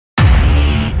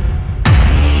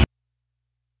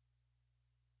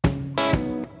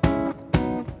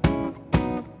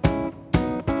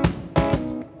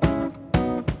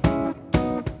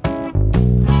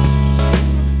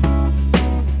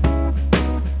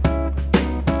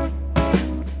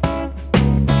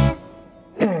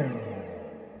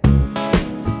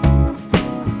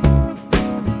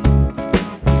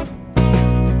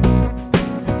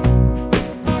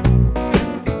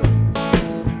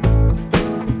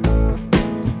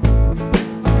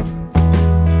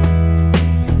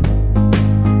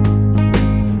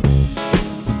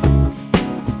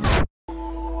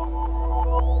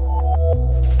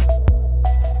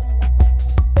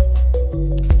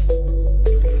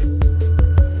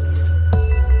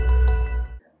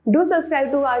Do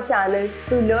subscribe to our channel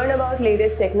to learn about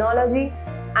latest technology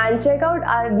and check out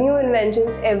our new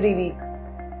inventions every week.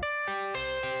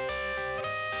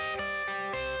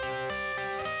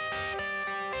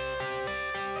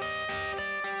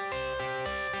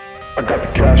 I got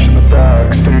the cash in the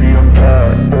bag, stadium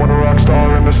packed. Born a rock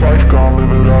star in this life, gon'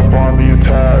 live it up on the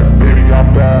attack. Baby,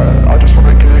 I'm bad, I just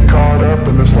wanna get caught up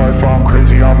in this life. I'm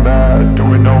crazy, I'm mad,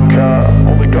 doing no cap.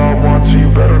 Only God wants, so you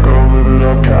better go live it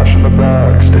up. Cash in the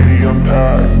bag, stadium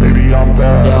packed. Baby, I'm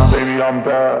bad, baby, I'm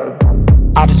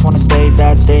bad. I just wanna stay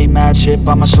bad, stay mad. Chip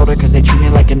on my shoulder cause they treat me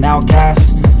like an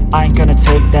outcast. I ain't gonna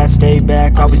take that, stay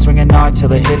back. I'll be swinging hard till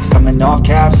the hits come in all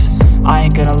caps. I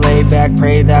ain't gonna lay back,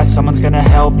 pray that someone's gonna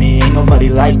help me. Ain't nobody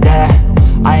like that.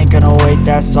 I ain't gonna wait,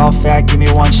 that's all fact. Give me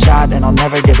one shot and I'll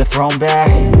never get the throne back.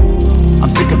 I'm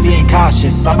sick of being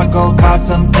cautious, I'ma go cause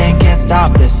something, can't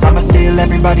stop this. I'ma steal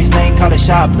everybody's lane, call it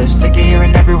shoplift. Sick of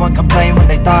hearing everyone complain when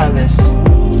they thoughtless.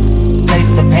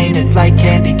 Taste the pain, it's like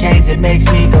candy canes. It makes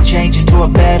me go change into a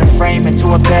better frame, into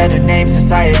a better name.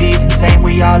 Society's insane,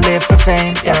 we all live for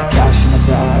fame, yeah. Cash in the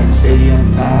bag,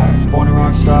 stadium packed. Born a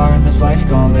rock star in this life,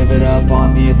 gon' live it up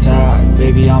on the attack.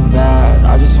 Baby, I'm bad,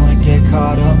 I just wanna get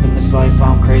caught up in this life.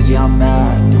 I'm crazy, I'm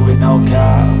mad, do it no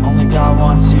cap. Only God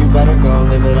wants, so you better go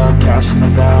live it up. Cash in the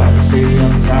bag,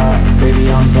 stadium packed.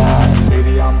 Baby, I'm bad,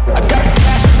 baby, I'm bad. I got the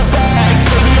cash in the bag,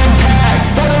 stadium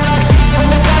packed. Born a rock star in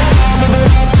this life, gon' live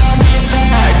it up.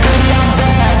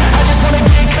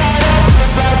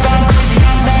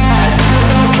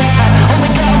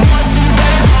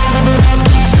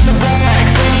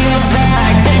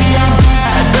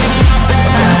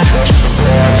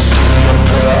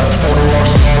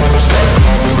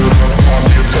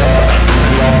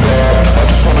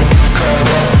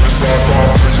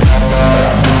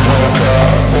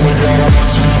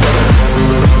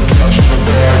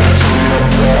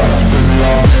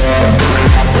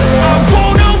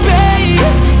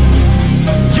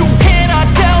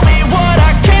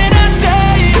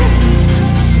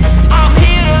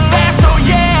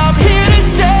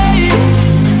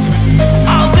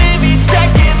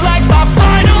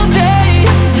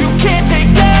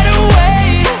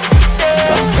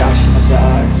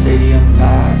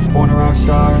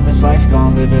 Life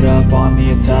gon' live it up on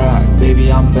the attack.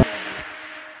 Baby, I'm back.